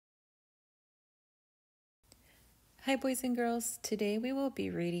Hi, boys and girls. Today we will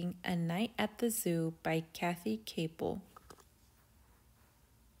be reading A Night at the Zoo by Kathy Capel.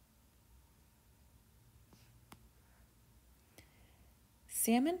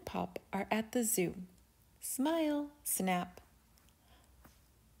 Sam and Pop are at the zoo. Smile, snap.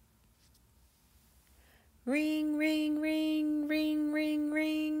 Ring, ring, ring, ring, ring,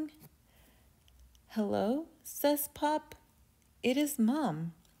 ring. Hello, says Pop. It is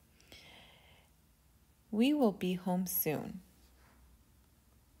Mom. We will be home soon.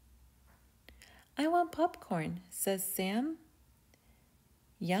 I want popcorn, says Sam.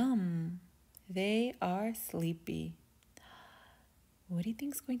 Yum. They are sleepy. What do you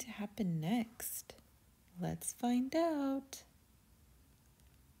think is going to happen next? Let's find out.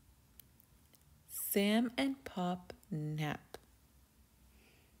 Sam and Pop nap.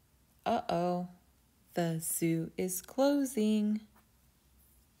 Uh-oh, the zoo is closing.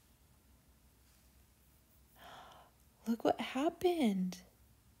 Look what happened.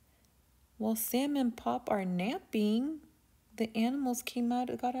 While Sam and Pop are napping, the animals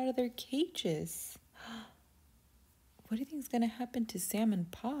got out of their cages. What do you think is going to happen to Sam and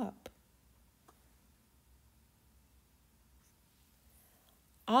Pop?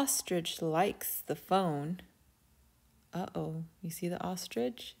 Ostrich likes the phone. Uh-oh, you see the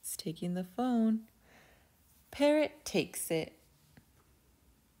ostrich? It's taking the phone. Parrot takes it.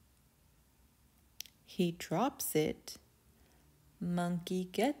 He drops it. Monkey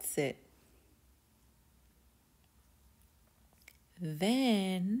gets it.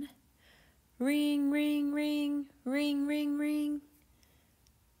 Then, ring, ring, ring, ring, ring, ring.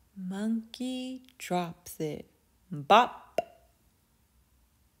 Monkey drops it. Bop.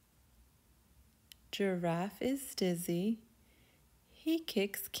 Giraffe is dizzy. He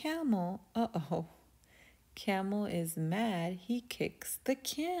kicks Camel. Uh-oh. Camel is mad. He kicks the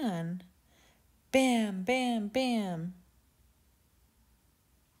can. Bam, bam, bam.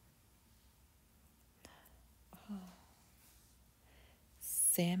 Oh.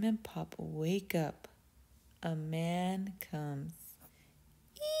 Sam and Pop wake up. A man comes.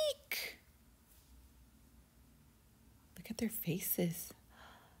 Eek! Look at their faces.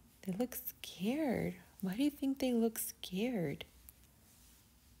 They look scared. Why do you think they look scared?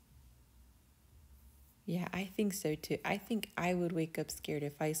 Yeah, I think so too. I think I would wake up scared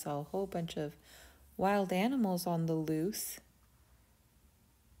if I saw a whole bunch of wild animals on the loose.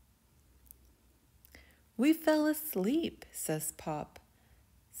 We fell asleep, says Pop.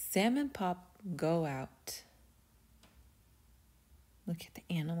 Sam and Pop go out. Look at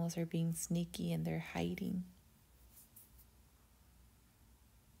the animals are being sneaky and they're hiding.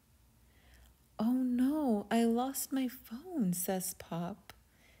 Oh no, I lost my phone, says Pop.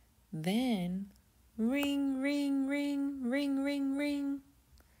 Then, ring, ring, ring, ring, ring, ring.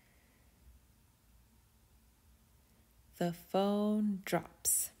 The phone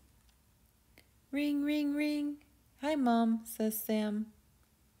drops. Ring, ring, ring. Hi, Mom, says Sam.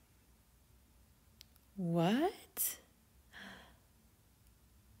 What?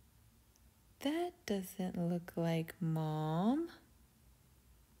 That doesn't look like Mom.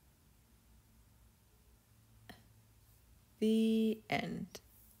 The end.